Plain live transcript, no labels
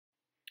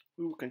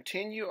We will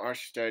continue our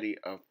study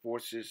of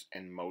forces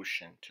and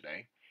motion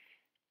today.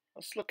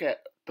 Let's look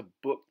at the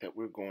book that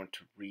we're going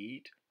to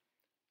read.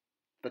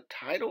 The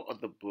title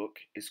of the book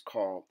is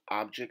called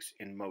Objects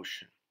in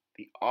Motion.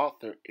 The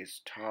author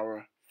is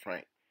Tara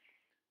Frank.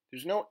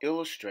 There's no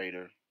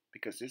illustrator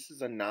because this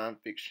is a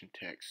nonfiction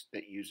text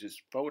that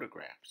uses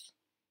photographs.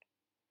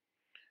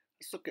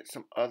 Let's look at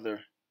some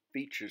other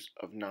features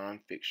of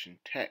nonfiction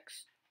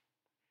text.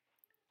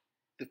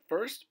 The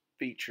first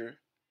feature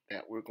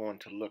that we're going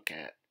to look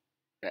at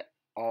that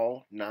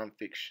all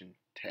nonfiction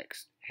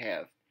texts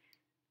have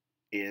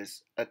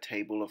is a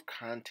table of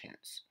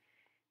contents.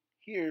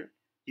 Here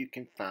you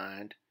can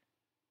find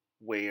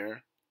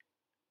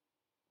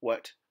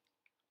what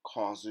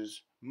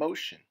causes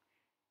motion.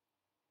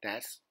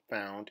 That's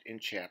found in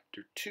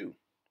chapter 2.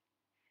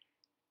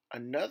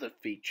 Another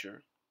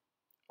feature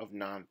of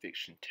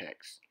nonfiction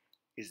text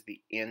is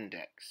the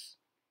index.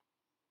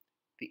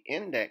 The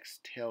index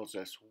tells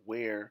us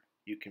where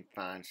you can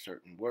find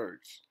certain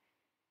words.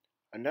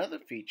 Another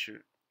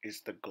feature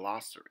is the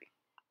glossary.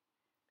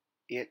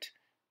 It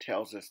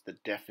tells us the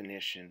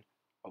definition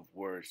of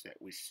words that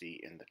we see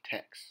in the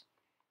text.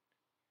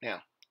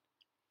 Now,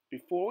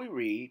 before we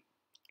read,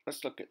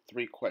 let's look at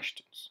 3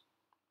 questions.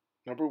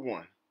 Number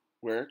 1,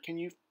 where can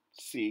you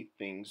see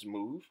things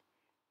move?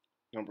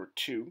 Number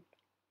 2,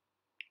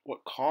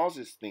 what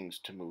causes things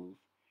to move?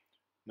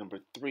 Number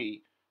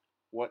 3,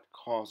 what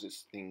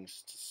causes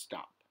things to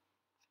stop?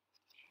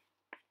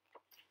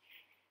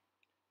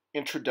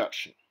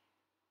 Introduction.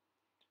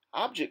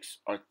 Objects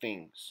are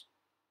things.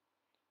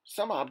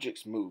 Some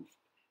objects move.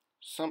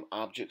 Some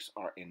objects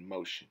are in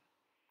motion.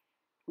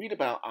 Read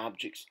about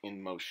objects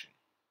in motion.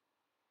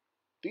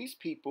 These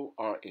people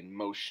are in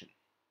motion.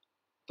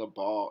 The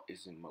ball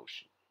is in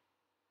motion.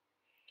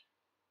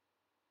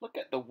 Look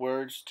at the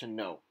words to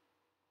know.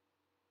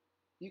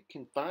 You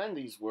can find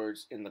these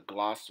words in the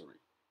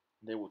glossary.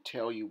 They will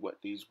tell you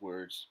what these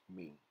words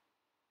mean.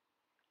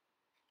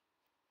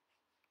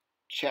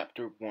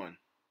 Chapter 1.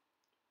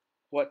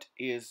 What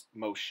is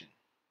motion?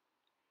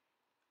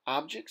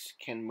 Objects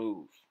can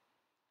move.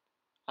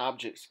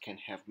 Objects can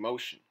have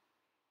motion.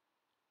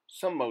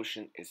 Some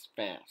motion is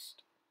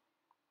fast.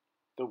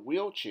 The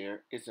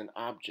wheelchair is an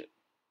object.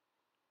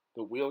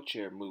 The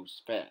wheelchair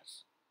moves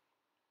fast.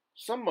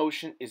 Some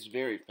motion is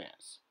very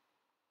fast.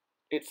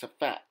 It's a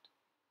fact.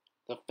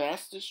 The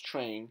fastest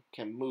train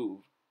can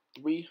move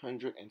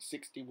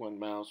 361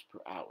 miles per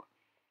hour.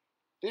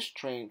 This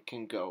train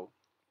can go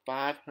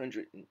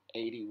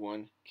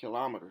 581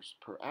 kilometers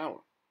per hour.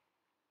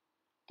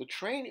 The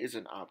train is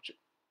an object.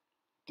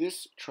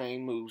 This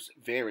train moves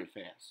very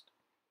fast.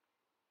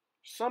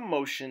 Some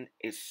motion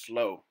is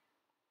slow.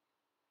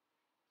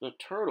 The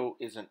turtle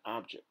is an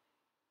object.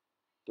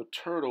 The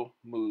turtle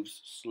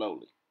moves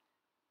slowly.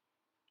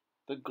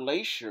 The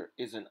glacier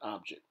is an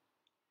object.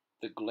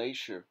 The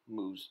glacier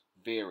moves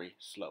very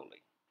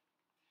slowly.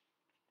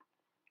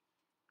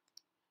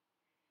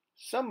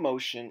 Some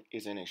motion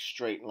is in a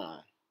straight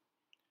line.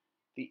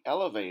 The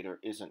elevator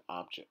is an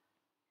object.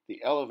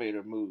 The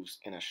elevator moves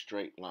in a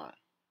straight line.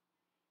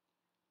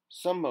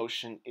 Some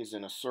motion is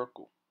in a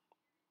circle.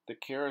 The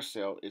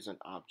carousel is an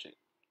object.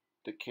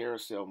 The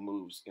carousel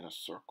moves in a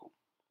circle.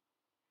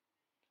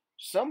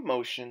 Some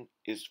motion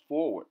is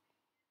forward.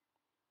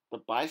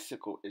 The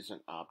bicycle is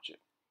an object.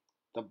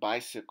 The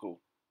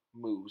bicycle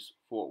moves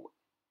forward.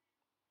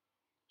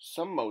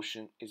 Some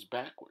motion is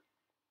backward.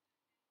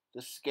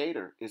 The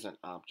skater is an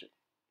object.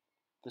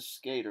 The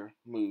skater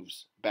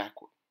moves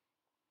backward.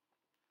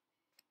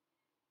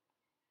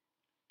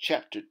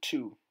 Chapter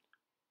 2.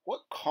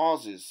 What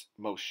causes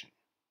motion?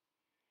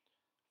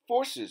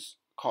 Forces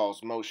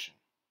cause motion.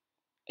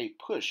 A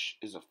push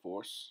is a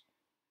force.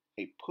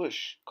 A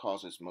push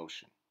causes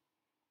motion.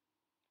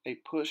 A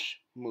push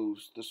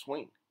moves the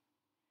swing.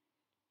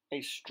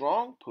 A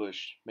strong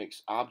push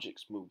makes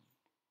objects move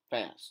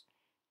fast.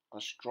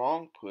 A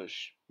strong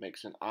push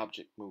makes an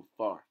object move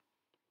far.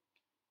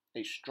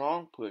 A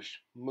strong push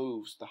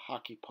moves the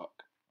hockey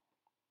puck.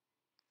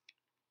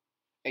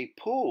 A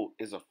pull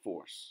is a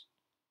force.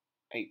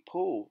 A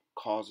pull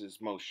causes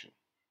motion.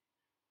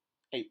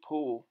 A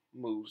pull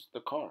moves the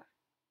car.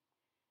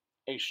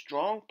 A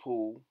strong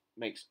pull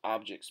makes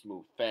objects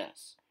move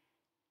fast.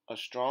 A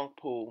strong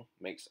pull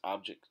makes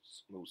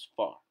objects move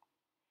far.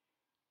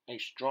 A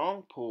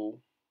strong pull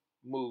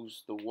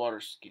moves the water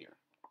skier.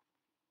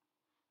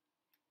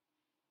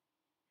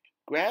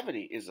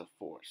 Gravity is a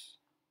force.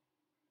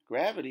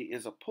 Gravity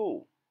is a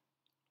pull.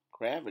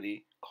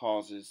 Gravity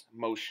causes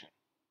motion.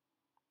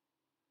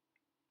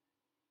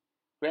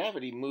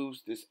 Gravity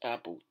moves this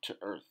apple to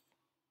earth.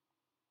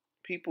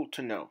 People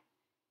to know.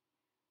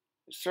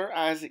 Sir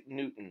Isaac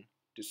Newton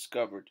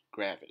discovered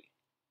gravity.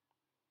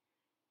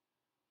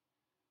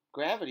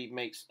 Gravity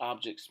makes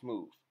objects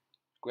move.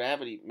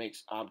 Gravity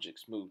makes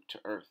objects move to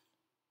earth.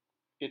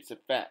 It's a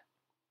fact.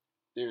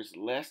 There's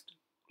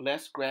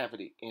less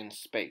gravity in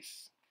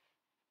space.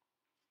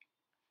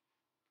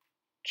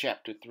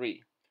 Chapter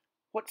 3.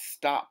 What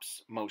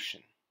stops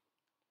motion?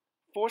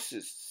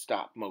 Forces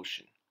stop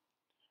motion.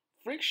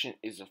 Friction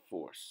is a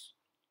force.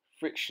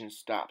 Friction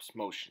stops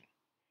motion.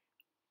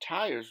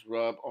 Tires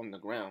rub on the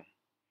ground.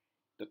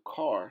 The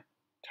car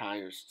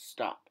tires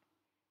stop.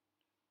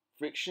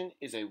 Friction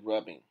is a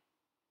rubbing.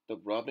 The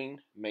rubbing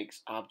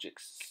makes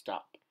objects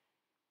stop.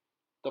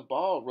 The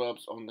ball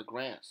rubs on the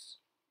grass.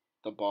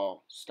 The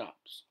ball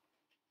stops.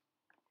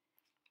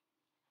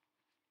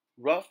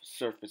 Rough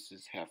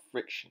surfaces have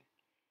friction.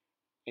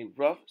 A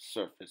rough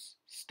surface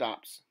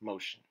stops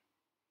motion.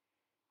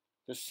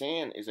 The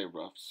sand is a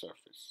rough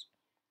surface.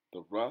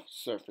 The rough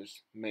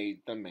surface made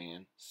the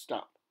man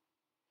stop.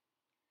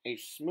 A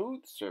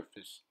smooth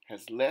surface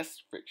has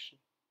less friction.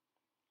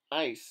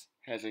 Ice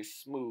has a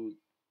smooth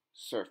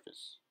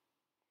surface.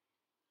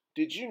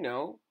 Did you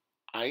know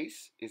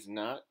ice is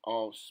not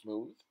all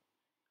smooth?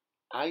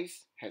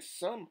 Ice has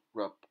some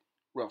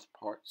rough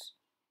parts.